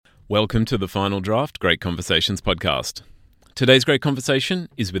Welcome to the Final Draft Great Conversations podcast. Today's great conversation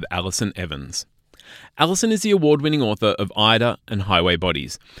is with Alison Evans. Alison is the award-winning author of Ida and Highway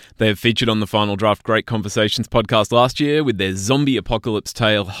Bodies. They have featured on the Final Draft Great Conversations podcast last year with their zombie apocalypse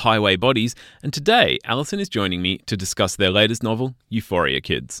tale, Highway Bodies, and today Alison is joining me to discuss their latest novel, Euphoria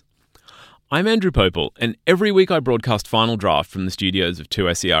Kids. I'm Andrew Popel, and every week I broadcast Final Draft from the studios of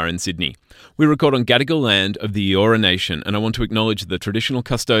 2SER in Sydney. We record on Gadigal land of the Eora Nation, and I want to acknowledge the traditional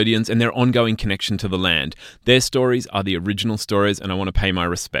custodians and their ongoing connection to the land. Their stories are the original stories, and I want to pay my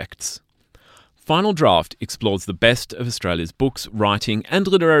respects. Final Draft explores the best of Australia's books, writing and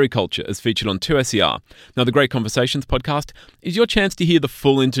literary culture as featured on 2SER. Now, the Great Conversations podcast is your chance to hear the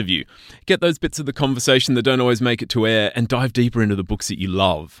full interview, get those bits of the conversation that don't always make it to air, and dive deeper into the books that you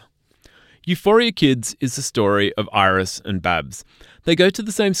love. Euphoria Kids is the story of Iris and Babs. They go to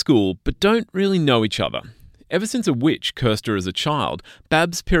the same school, but don't really know each other. Ever since a witch cursed her as a child,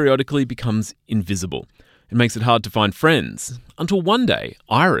 Babs periodically becomes invisible. It makes it hard to find friends, until one day,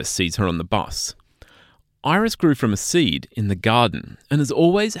 Iris sees her on the bus. Iris grew from a seed in the garden, and has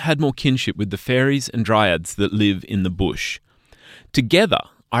always had more kinship with the fairies and dryads that live in the bush. Together,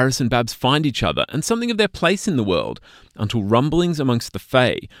 Iris and Babs find each other and something of their place in the world, until rumblings amongst the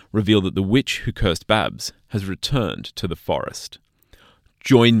Fae reveal that the witch who cursed Babs has returned to the forest.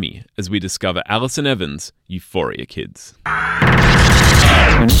 Join me as we discover Alison Evans' Euphoria Kids.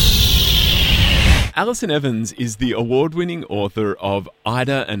 Alison Evans is the award-winning author of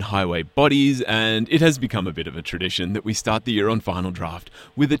Ida and Highway Bodies, and it has become a bit of a tradition that we start the year on Final Draft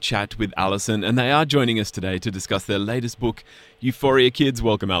with a chat with Alison, and they are joining us today to discuss their latest book, Euphoria Kids.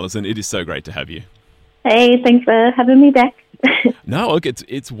 Welcome, Alison. It is so great to have you. Hey, thanks for having me back. No, look,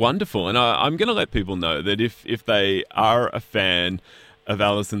 it's wonderful, and I'm going to let people know that if they are a fan of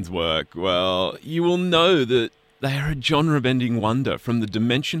Alison's work, well, you will know that they are a genre-bending wonder, from the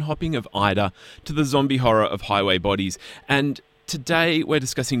dimension hopping of Ida to the zombie horror of Highway Bodies. And today we're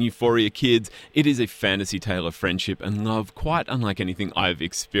discussing Euphoria Kids. It is a fantasy tale of friendship and love, quite unlike anything I've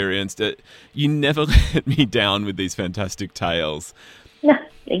experienced. You never let me down with these fantastic tales. No,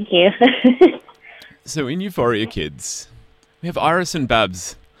 thank you. So in Euphoria Kids, we have Iris and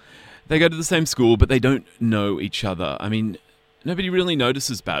Babs. They go to the same school, but they don't know each other. I mean, nobody really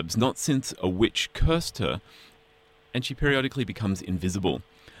notices Babs, not since a witch cursed her, and she periodically becomes invisible.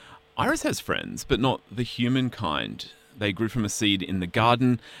 Iris has friends, but not the human kind. They grew from a seed in the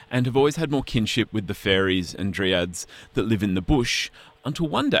garden and have always had more kinship with the fairies and dryads that live in the bush, until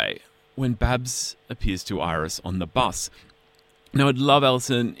one day when Babs appears to Iris on the bus. Now, I'd love,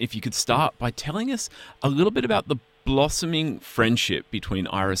 Alison, if you could start by telling us a little bit about the blossoming friendship between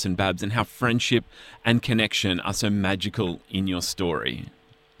Iris and Babs and how friendship and connection are so magical in your story.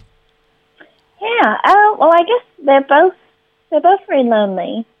 Yeah, well, I guess they're both very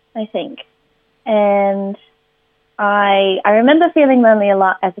lonely, I think, and I remember feeling lonely a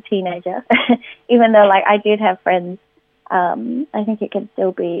lot as a teenager, even though I did have friends. I think it can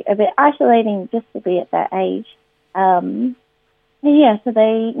still be a bit isolating just to be at that age. Yeah, so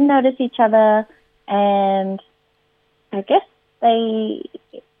they notice each other, and I guess they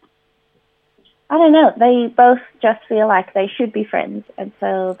both just feel like they should be friends, and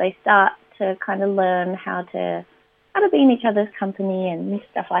so they start to kind of learn how to be in each other's company and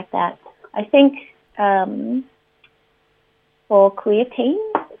stuff like that. I think for queer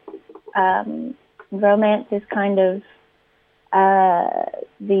teens, romance is kind of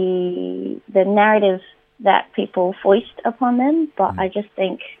the narrative that people foist upon them, but I just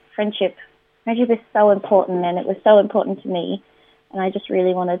think friendship is so important, and it was so important to me, and I just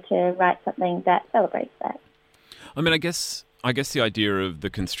really wanted to write something that celebrates that. I mean, I guess the idea of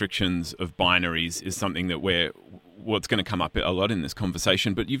the constrictions of binaries is something that what's going to come up a lot in this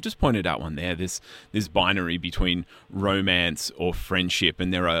conversation, but you've just pointed out one there, this binary between romance or friendship,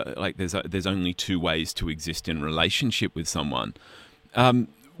 and there are there's only two ways to exist in relationship with someone.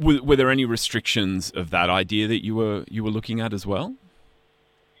 Were there any restrictions of that idea that you were looking at as well?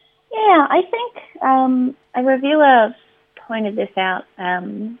 Yeah, I think a reviewer pointed this out,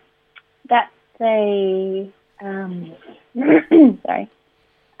 that they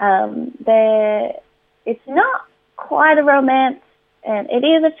it's not quite a romance, and it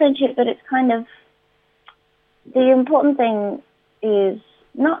is a friendship, but it's kind of, the important thing is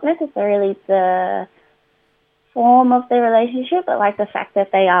not necessarily the form of their relationship, but the fact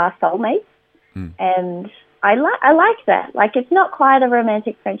that they are soulmates. And I like that. It's not quite a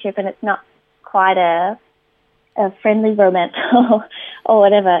romantic friendship, and it's not quite a friendly romance or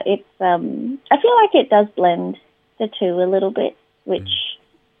whatever. It's I feel like it does blend the two a little bit, which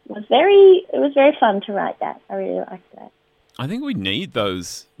was very fun to write that. I really liked that. I think we need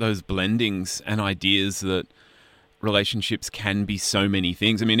those blendings and ideas that relationships can be so many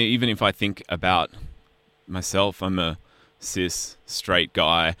things. I mean, even if I think about myself, I'm a cis straight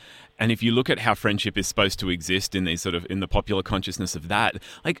guy, and if you look at how friendship is supposed to exist in these sort of in the popular consciousness of that,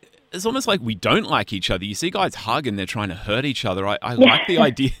 like it's almost like we don't like each other. You see guys hug and they're trying to hurt each other. I like the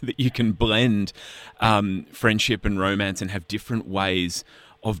idea that you can blend friendship and romance and have different ways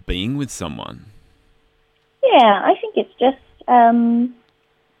of being with someone. Yeah, I think it's just, I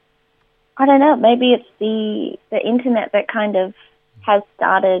don't know, maybe it's the internet that kind of has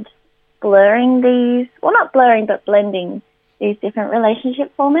started blurring these, well, not blurring, but blending these different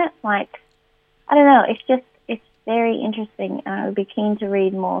relationship formats. Like, I don't know, it's very interesting, and I would be keen to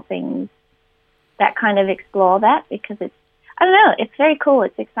read more things that kind of explore that, because it's, I don't know, it's very cool,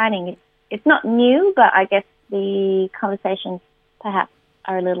 it's exciting. It's not new, but I guess the conversations perhaps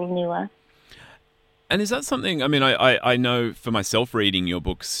are a little newer. And is that something, I mean, I know for myself reading your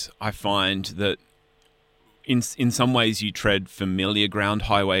books, I find that in some ways you tread familiar ground.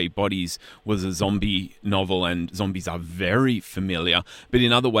 Highway Bodies was a zombie novel and zombies are very familiar, but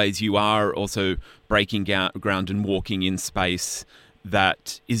in other ways you are also breaking ground and walking in space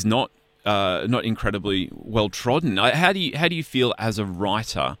that is not incredibly well trodden. How do you feel as a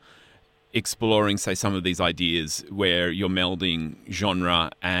writer exploring, say, some of these ideas where you're melding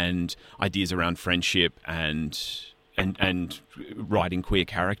genre and ideas around friendship and writing queer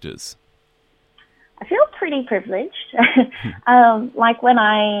characters? I feel pretty privileged. Like when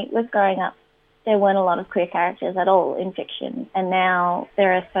I was growing up, there weren't a lot of queer characters at all in fiction, and now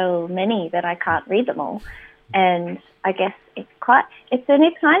there are so many that I can't read them all. And I guess it's an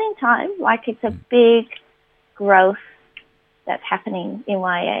exciting time. Like, it's a big growth that's happening in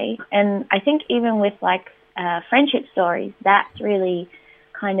YA. And I think even with like friendship stories, that's really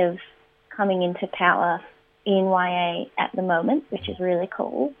kind of coming into power in YA at the moment, which is really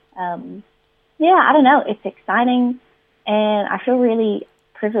cool. Yeah, I don't know. It's exciting, and I feel really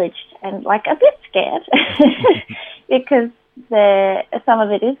privileged and like a bit scared because some of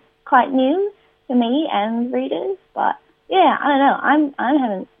it is quite new to me and readers. But yeah, I don't know. I'm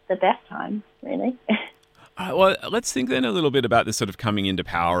having the best time, really. Well, let's think then a little bit about this sort of coming into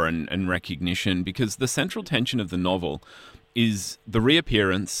power and recognition, because the central tension of the novel is the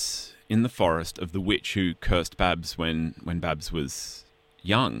reappearance in the forest of the witch who cursed Babs when Babs was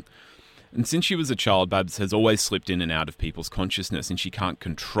young. And since she was a child, Babs has always slipped in and out of people's consciousness, and she can't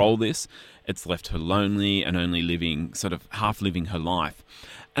control this. It's left her lonely and only living, sort of half living her life.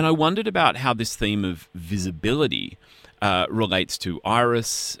 And I wondered about how this theme of visibility relates to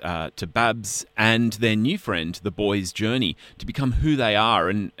Iris, to Babs, and their new friend, the boy's journey to become who they are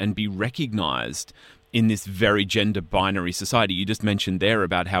and be recognised in this very gender binary society. You just mentioned there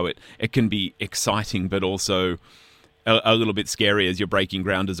about how it can be exciting, but also a little bit scary as you're breaking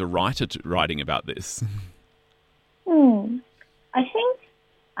ground as a writer writing about this. I think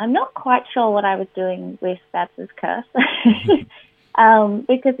I'm not quite sure what I was doing with Babs's curse because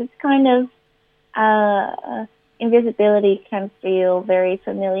it's kind of invisibility can feel very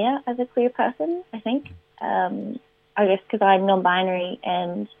familiar as a queer person, I think. I guess because I'm non-binary,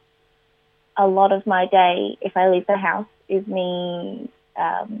 and a lot of my day, if I leave the house, is me,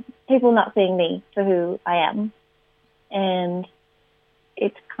 people not seeing me for who I am. And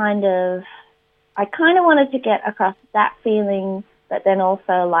it's I kind of wanted to get across that feeling, but then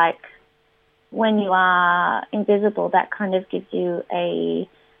also, like, when you are invisible, that kind of gives you a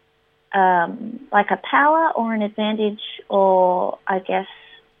power or an advantage, or I guess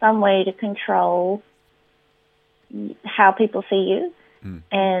some way to control how people see you.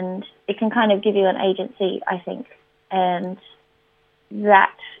 And it can kind of give you an agency, I think. And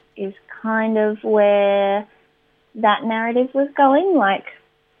that is kind of where that narrative was going. Like,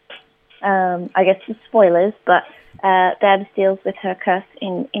 I guess the spoilers, but Babs deals with her curse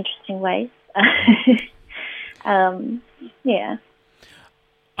in interesting ways. Yeah.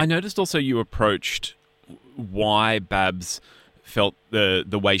 I noticed also you approached why Babs felt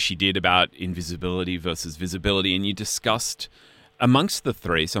the way she did about invisibility versus visibility, and you discussed amongst the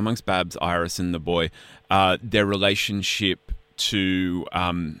three, so amongst Babs, Iris, and the boy, their relationship to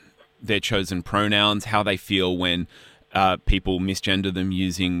their chosen pronouns, how they feel when people misgender them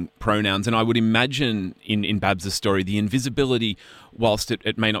using pronouns. And I would imagine in Babs' story, the invisibility, whilst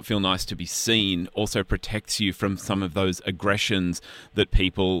it may not feel nice to be seen, also protects you from some of those aggressions that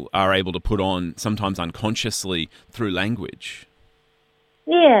people are able to put on, sometimes unconsciously, through language.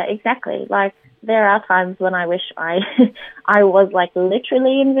 Yeah, exactly. Like, there are times when I wish I was, like,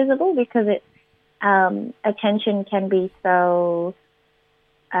 literally invisible, because attention can be so...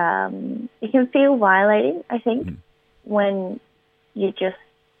 it can feel violating, I think. when you just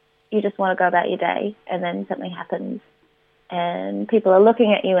want to go about your day, and then something happens and people are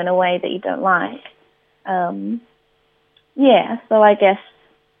looking at you in a way that you don't like. So I guess,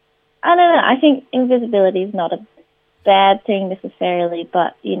 I don't know, I think invisibility is not a bad thing necessarily,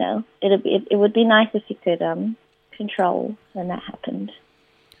 but, you know, it would be nice if you could control when that happened.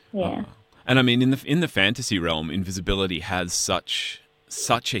 Yeah. And I mean, in the fantasy realm, invisibility has such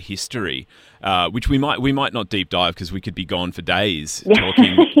a history, which we might not deep dive because we could be gone for days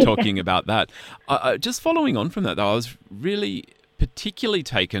talking about that. Just following on from that, though, I was really particularly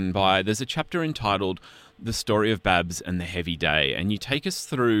taken by, there's a chapter entitled "The Story of Babs and the Heavy Day," and you take us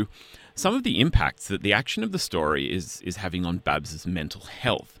through some of the impacts that the action of the story is having on Babs's mental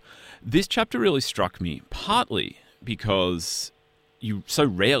health. This chapter really struck me, partly because you so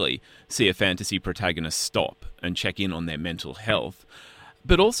rarely see a fantasy protagonist stop and check in on their mental health,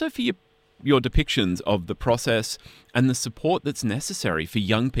 but also for your depictions of the process and the support that's necessary for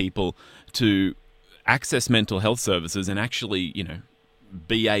young people to access mental health services and actually, you know,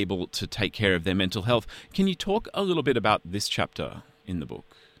 be able to take care of their mental health. Can you talk a little bit about this chapter in the book?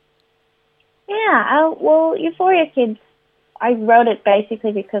 Yeah, well, Euphoria Kids, I wrote it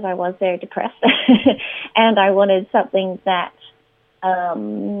basically because I was very depressed and I wanted something that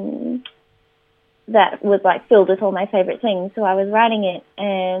was like filled with all my favorite things. So I was writing it,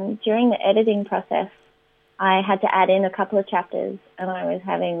 and during the editing process, I had to add in a couple of chapters, and I was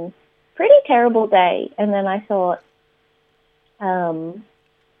having a pretty terrible day. And then I thought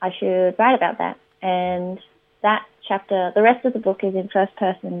I should write about that. And that chapter, the rest of the book is in first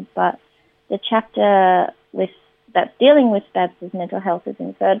person, but the chapter that's dealing with Babs's mental health is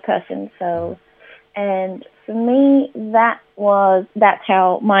in third person. So, and for me, that's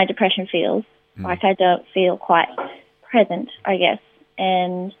how my depression feels. Like I don't feel quite present, I guess.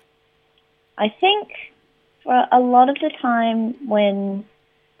 And I think for a lot of the time when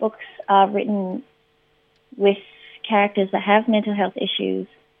books are written with characters that have mental health issues,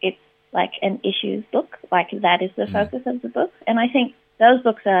 it's like an issues book, like that is the focus of the book. And I think those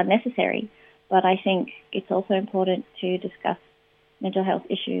books are necessary, but I think it's also important to discuss mental health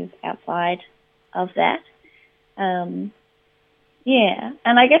issues outside of that.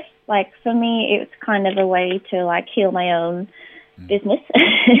 And I guess, like, for me, it's kind of a way to, like, heal my own business,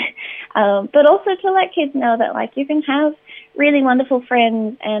 but also to let kids know that, like, you can have really wonderful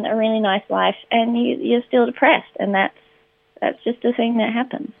friends and a really nice life, and you're still depressed, and that's just a thing that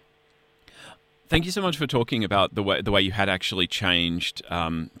happens. Thank you so much for talking about the way you had actually changed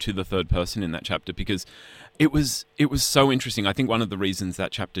to the third person in that chapter, because it was so interesting. I think one of the reasons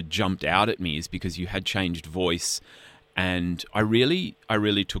that chapter jumped out at me is because you had changed voice, and I really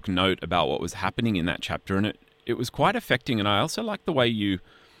took note about what was happening in that chapter, and it was quite affecting. And I also liked the way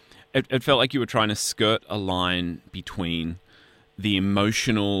it felt like you were trying to skirt a line between the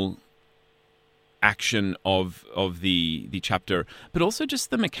emotional action of the chapter, but also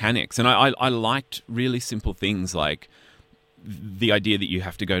just the mechanics. And I liked really simple things like the idea that you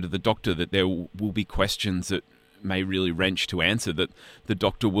have to go to the doctor, that there will be questions that may really wrench to answer, that the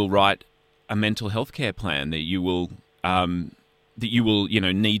doctor will write a mental health care plan, that you will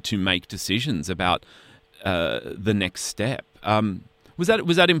need to make decisions about the next step. Was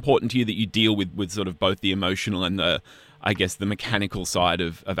that important to you, that you deal with sort of both the emotional and the mechanical side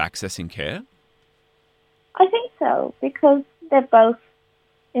of accessing care? I think so, because they're both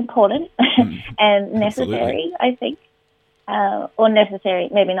important and necessary, absolutely. I think. Or necessary,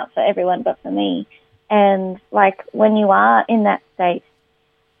 maybe not for everyone, but for me. And, like, when you are in that state,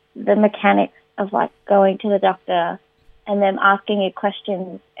 the mechanics of, like, going to the doctor and them asking you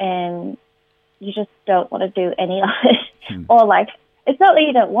questions and you just don't want to do any of it. Or, like, it's not that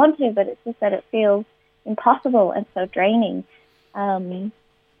you don't want to, but it's just that it feels impossible and so draining. I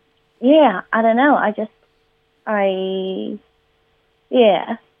don't know.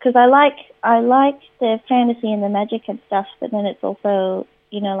 Because I like the fantasy and the magic and stuff, but then it's also,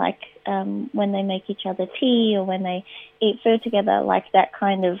 when they make each other tea or when they eat food together, like that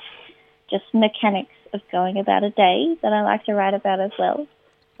kind of just mechanics of going about a day that I like to write about as well.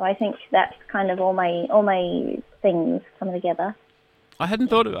 So I think that's kind of all my things come together. I hadn't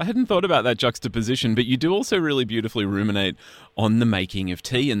thought about that juxtaposition, but you do also really beautifully ruminate on the making of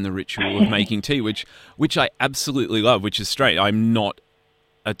tea and the ritual of making tea, which I absolutely love, which is straight. I'm not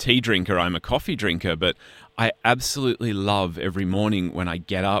a tea drinker, I'm a coffee drinker, but I absolutely love every morning when I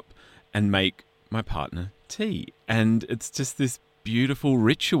get up and make my partner tea. And it's just this beautiful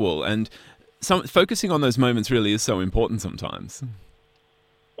ritual, and focusing on those moments really is so important sometimes.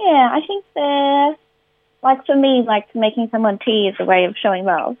 Yeah, I think like for me, like making someone tea is a way of showing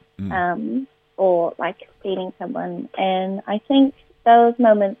love. or like feeding someone. And I think those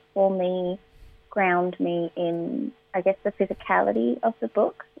moments for me ground me in, I guess, the physicality of the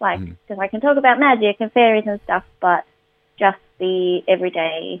book. Like, because I can talk about magic and fairies and stuff, but just the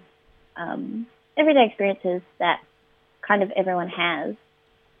everyday experiences that kind of everyone has.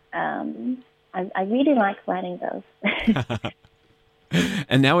 I really like writing those.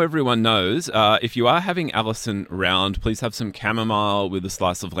 And now everyone knows, if you are having Alison round, please have some chamomile with a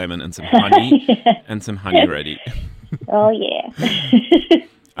slice of lemon and some honey, and some honey ready. Oh,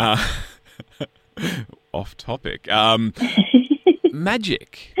 yeah. Off topic.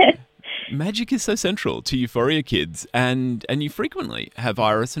 Magic. Magic is so central to Euphoria Kids, and you frequently have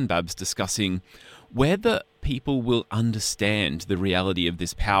Iris and Babs discussing whether people will understand the reality of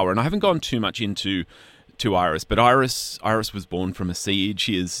this power. And I haven't gone too much into Iris, but Iris was born from a seed.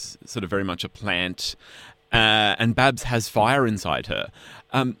 She is sort of very much a plant, and Babs has fire inside her.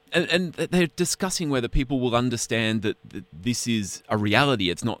 And they're discussing whether people will understand that this is a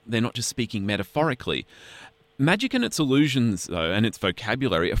reality. They're not just speaking metaphorically. Magic and its illusions, though, and its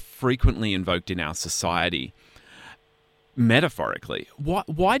vocabulary are frequently invoked in our society metaphorically. Why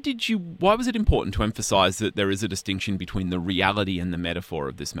was it important to emphasize that there is a distinction between the reality and the metaphor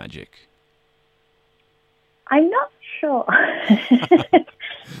of this magic? I'm not sure.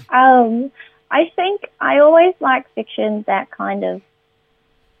 I think I always like fiction that kind of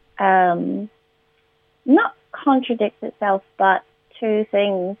not contradicts itself, but two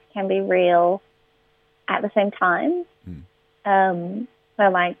things can be real at the same time. So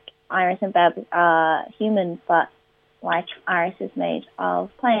like Iris and Babs are human, but like Iris is made of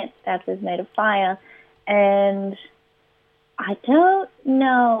plants, Babs is made of fire, and I don't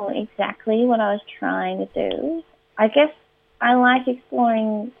know exactly what I was trying to do. I guess I like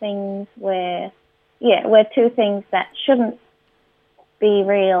exploring things where two things that shouldn't be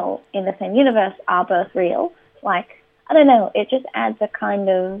real in the same universe are both real. Like, I don't know, it just adds a kind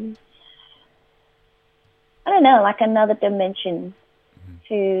of, I don't know, like another dimension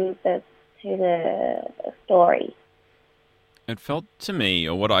to the story. It felt to me,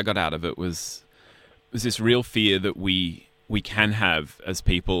 or what I got out of it was this real fear that we can have as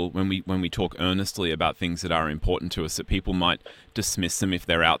people when we talk earnestly about things that are important to us, that people might dismiss them if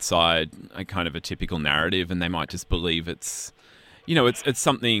they're outside a kind of a typical narrative, and they might just believe it's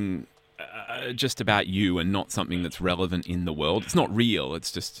something just about you and not something that's relevant in the world. It's not real.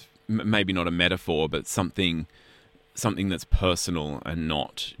 It's just maybe not a metaphor, but something that's personal and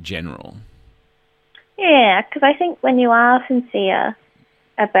not general. Yeah, because I think when you are sincere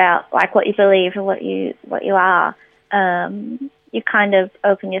about like what you believe and what you are, you kind of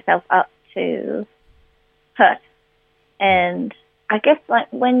open yourself up to hurt. And I guess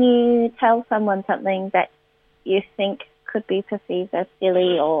like when you tell someone something that you think could be perceived as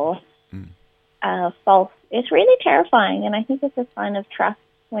silly or false, it's really terrifying. And I think it's a sign of trust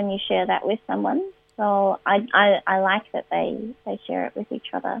when you share that with someone. So I like that they share it with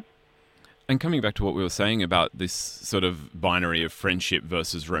each other. And coming back to what we were saying about this sort of binary of friendship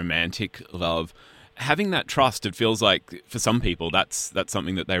versus romantic love, having that trust, it feels like for some people that's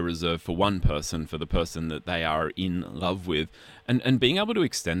something that they reserve for one person, for the person that they are in love with. And being able to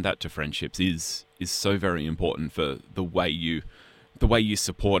extend that to friendships is so very important for the way you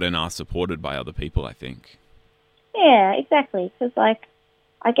support and are supported by other people, I think. Yeah, exactly. Because like,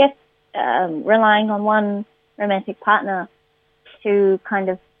 I guess relying on one romantic partner to kind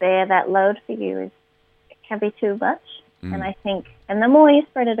of bear that load for you it can be too much. And I think, and the more you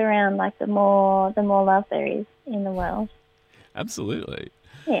spread it around, like the more love there is in the world. Absolutely.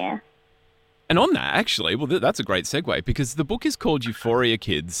 Yeah. And on that, actually, well, that's a great segue, because the book is called Euphoria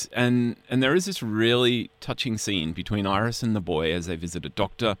Kids, and there is this really touching scene between Iris and the boy as they visit a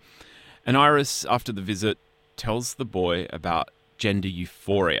doctor. And Iris, after the visit, tells the boy about gender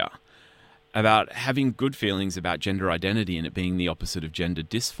euphoria, about having good feelings about gender identity and it being the opposite of gender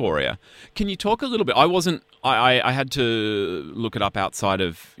dysphoria. Can you talk a little bit? I had to look it up outside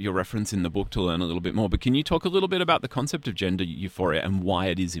of your reference in the book to learn a little bit more, but can you talk a little bit about the concept of gender euphoria and why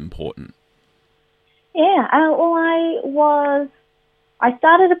it is important? Yeah, I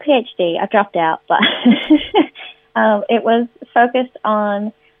started a PhD. I dropped out, but it was focused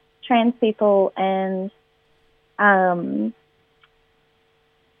on trans people and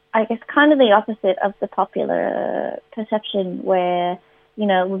I guess kind of the opposite of the popular perception where, you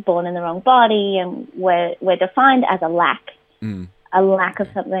know, we're born in the wrong body and we're defined as a lack of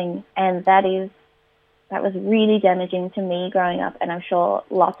something. And that was really damaging to me growing up, and I'm sure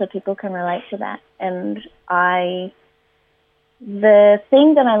lots of people can relate to that. And the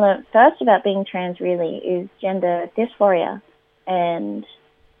thing that I learned first about being trans really is gender dysphoria. And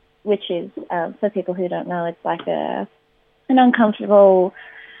which is, for people who don't know, it's like an uncomfortable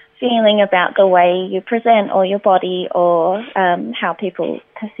feeling about the way you present or your body or how people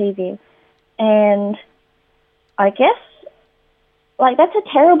perceive you. And I guess, like, that's a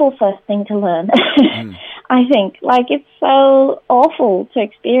terrible first thing to learn, I think. Like, it's so awful to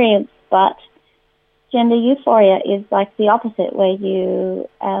experience, but gender euphoria is like the opposite, where you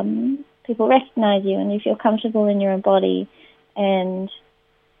people recognize you and you feel comfortable in your own body. And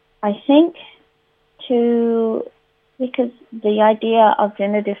I think because the idea of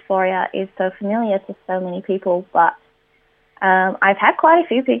gender dysphoria is so familiar to so many people, but I've had quite a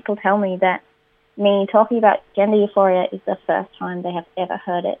few people tell me that me talking about gender euphoria is the first time they have ever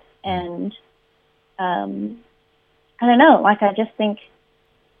heard it. And I don't know, like, I just think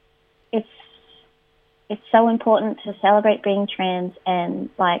it's so important to celebrate being trans and,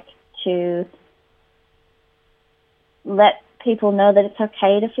 like, to let people know that it's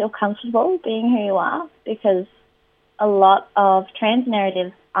okay to feel comfortable being who you are, because a lot of trans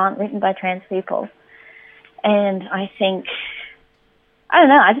narratives aren't written by trans people. And I think, I don't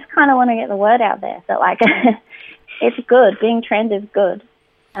know, I just kind of want to get the word out there that, like, it's good. Being trans is good.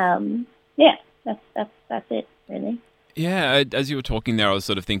 Yeah, that's it, really. Yeah, as you were talking there, I was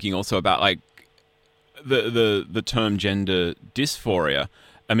sort of thinking also about, like, the term gender dysphoria.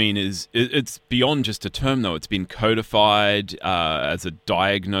 I mean, it's beyond just a term, though. It's been codified as a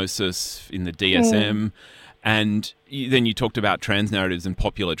diagnosis in the DSM. And then you talked about trans narratives and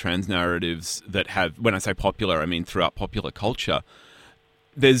popular trans narratives that have, when I say popular, I mean throughout popular culture.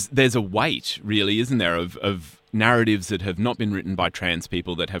 There's a weight, really, isn't there, of narratives that have not been written by trans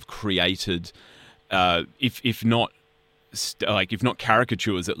people that have created, if not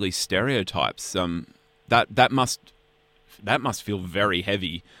caricatures, at least stereotypes. That must feel very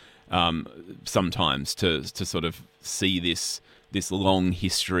heavy sometimes to sort of see this long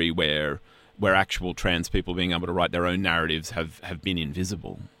history where actual trans people being able to write their own narratives have been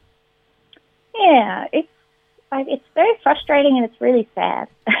invisible. Yeah, it's very frustrating and it's really sad.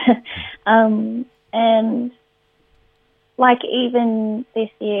 And like, even this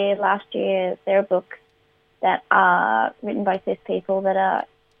year, last year, there are books that are written by cis people that are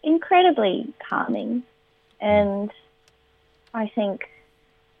incredibly calming. And I think,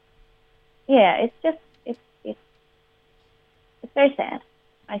 yeah, it's very sad,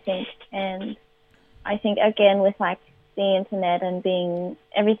 I think. And I think, again, with, like, the internet and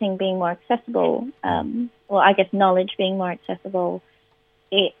everything being more accessible, well, I guess knowledge being more accessible,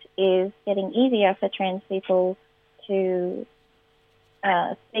 it is getting easier for trans people to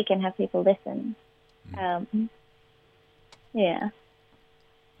speak and have people listen. Yeah.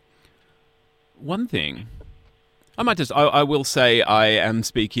 One thing, I will say I am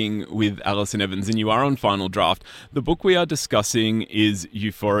speaking with Alison Evans, and you are on Final Draft. The book we are discussing is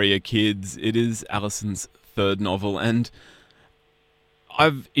Euphoria Kids. It is Alison's third novel, and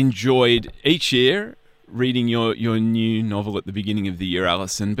I've enjoyed each year reading your new novel at the beginning of the year,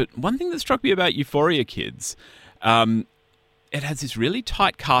 Alison. But one thing that struck me about Euphoria Kids, it has this really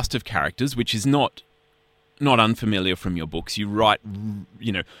tight cast of characters, which is not unfamiliar from your books. You write,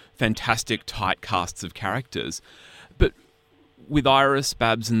 fantastic tight casts of characters. But with Iris,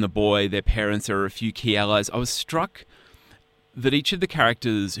 Babs and the boy, their parents, there are a few key allies. I was struck that each of the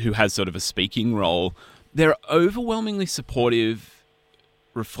characters who has sort of a speaking role, they're overwhelmingly supportive,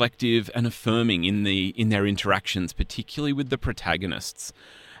 reflective and affirming in their interactions, particularly with the protagonists.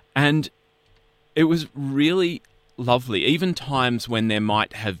 And it was really lovely. Even times when there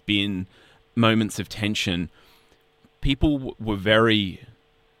might have been moments of tension, people were very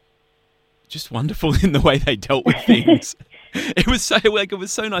just wonderful in the way they dealt with things. It was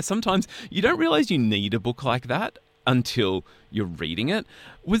so nice. Sometimes you don't realize you need a book like that until you're reading it.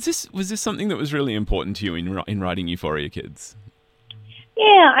 Was this something that was really important to you in writing Euphoria Kids?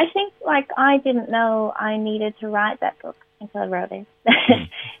 Yeah, I think, like, I didn't know I needed to write that book until I wrote it.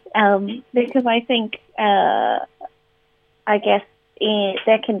 Because I think, I guess,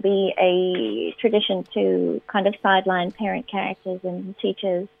 there can be a tradition to kind of sideline parent characters and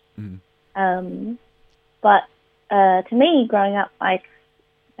teachers. But to me, growing up, like,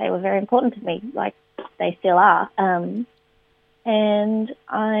 they were very important to me, like they still are. And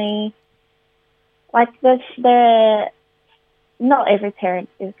I, like, not every parent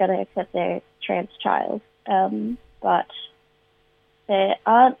is going to accept their trans child, but there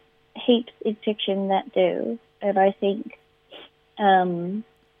aren't heaps in fiction that do. And I think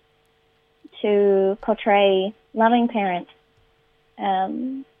to portray loving parents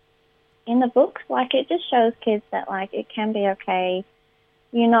in the books, like, it just shows kids that, like, it can be okay.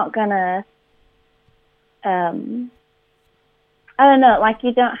 You're not gonna, I I don't know, like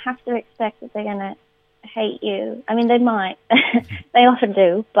you don't have to expect that they're going to hate you. I mean, they might. They often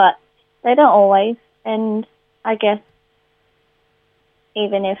do, but they don't always. And I guess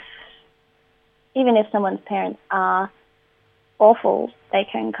even if someone's parents are awful, they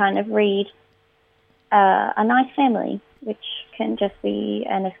can kind of read A Nice Family, which can just be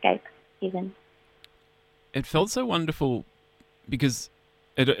an escape even. It felt so wonderful because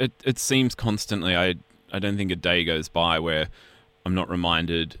it seems constantly, I don't think a day goes by where I'm not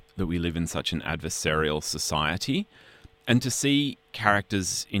reminded that we live in such an adversarial society. And to see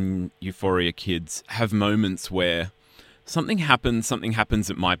characters in Euphoria Kids have moments where something happens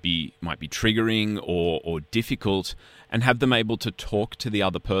that might be triggering or difficult, and have them able to talk to the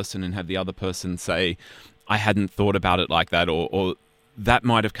other person and have the other person say, I hadn't thought about it like that, or that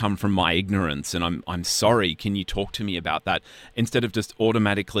might have come from my ignorance and I'm sorry, can you talk to me about that? Instead of just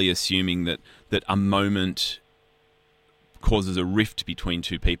automatically assuming that a moment causes a rift between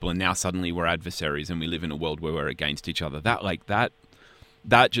two people and now suddenly we're adversaries and we live in a world where we're against each other.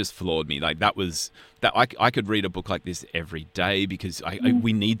 That just floored me. Like I could read a book like this every day because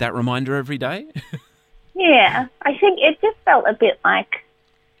we need that reminder every day. Yeah, I think it just felt a bit like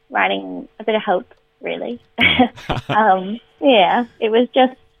writing a bit of hope, really. Yeah, it was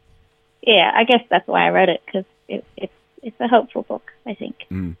just, yeah, I guess that's why I wrote it, because it's a hopeful book, I think.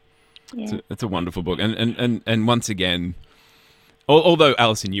 Mm. Yeah. It's a wonderful book. And once again, although,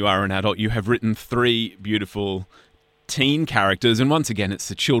 Alison, you are an adult, you have written 3 beautiful teen characters, and once again, it's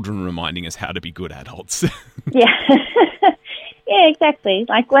the children reminding us how to be good adults. Yeah. Yeah, exactly.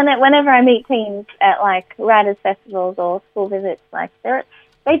 Like whenever I meet teens at like writers' festivals or school visits, like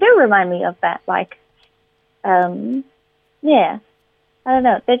they do remind me of that. Like, yeah, I don't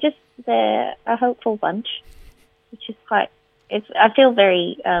know. They're a hopeful bunch, which is quite. I feel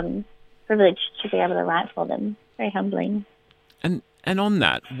very privileged to be able to write for them. Very humbling. And on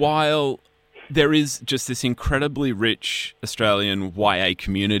that, while there is just this incredibly rich Australian YA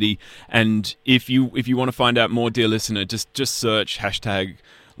community, and if you want to find out more, dear listener, just search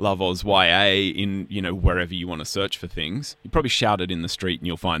 #LoveAusYA in wherever you want to search for things. You probably shout it in the street and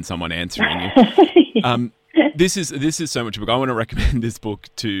you'll find someone answering you. This is so much a book. I want to recommend this book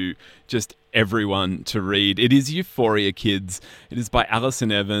to just everyone to read. It is Euphoria Kids. It is by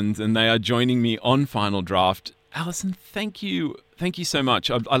Alison Evans, and they are joining me on Final Draft. Alison, thank you so much.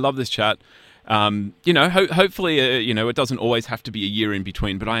 I love this chat. Hopefully, it doesn't always have to be a year in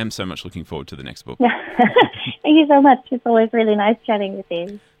between, but I am so much looking forward to the next book. Thank you so much. It's always really nice chatting with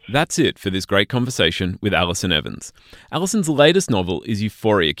you. That's it for this great conversation with Alison Evans. Alison's latest novel is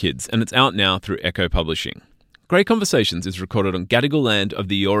Euphoria Kids, and it's out now through Echo Publishing. Great Conversations is recorded on Gadigal land of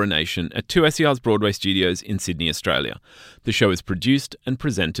the Eora Nation at 2SER's Broadway studios in Sydney, Australia. The show is produced and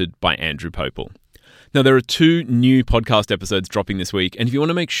presented by Andrew Popel. Now, there are 2 new podcast episodes dropping this week, and if you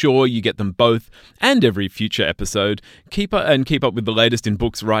want to make sure you get them both and every future episode, keep up with the latest in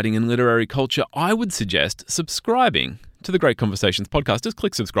books, writing, and literary culture, I would suggest subscribing to the Great Conversations podcast. Just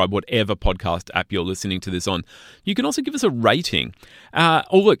click subscribe, whatever podcast app you're listening to this on. You can also give us a rating. Or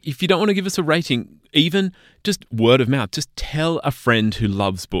look, if you don't want to give us a rating, even just word of mouth, just tell a friend who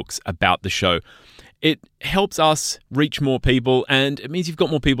loves books about the show. It helps us reach more people, and it means you've got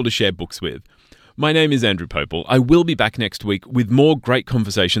more people to share books with. My name is Andrew Popel. I will be back next week with more great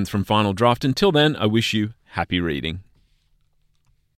conversations from Final Draft. Until then, I wish you happy reading.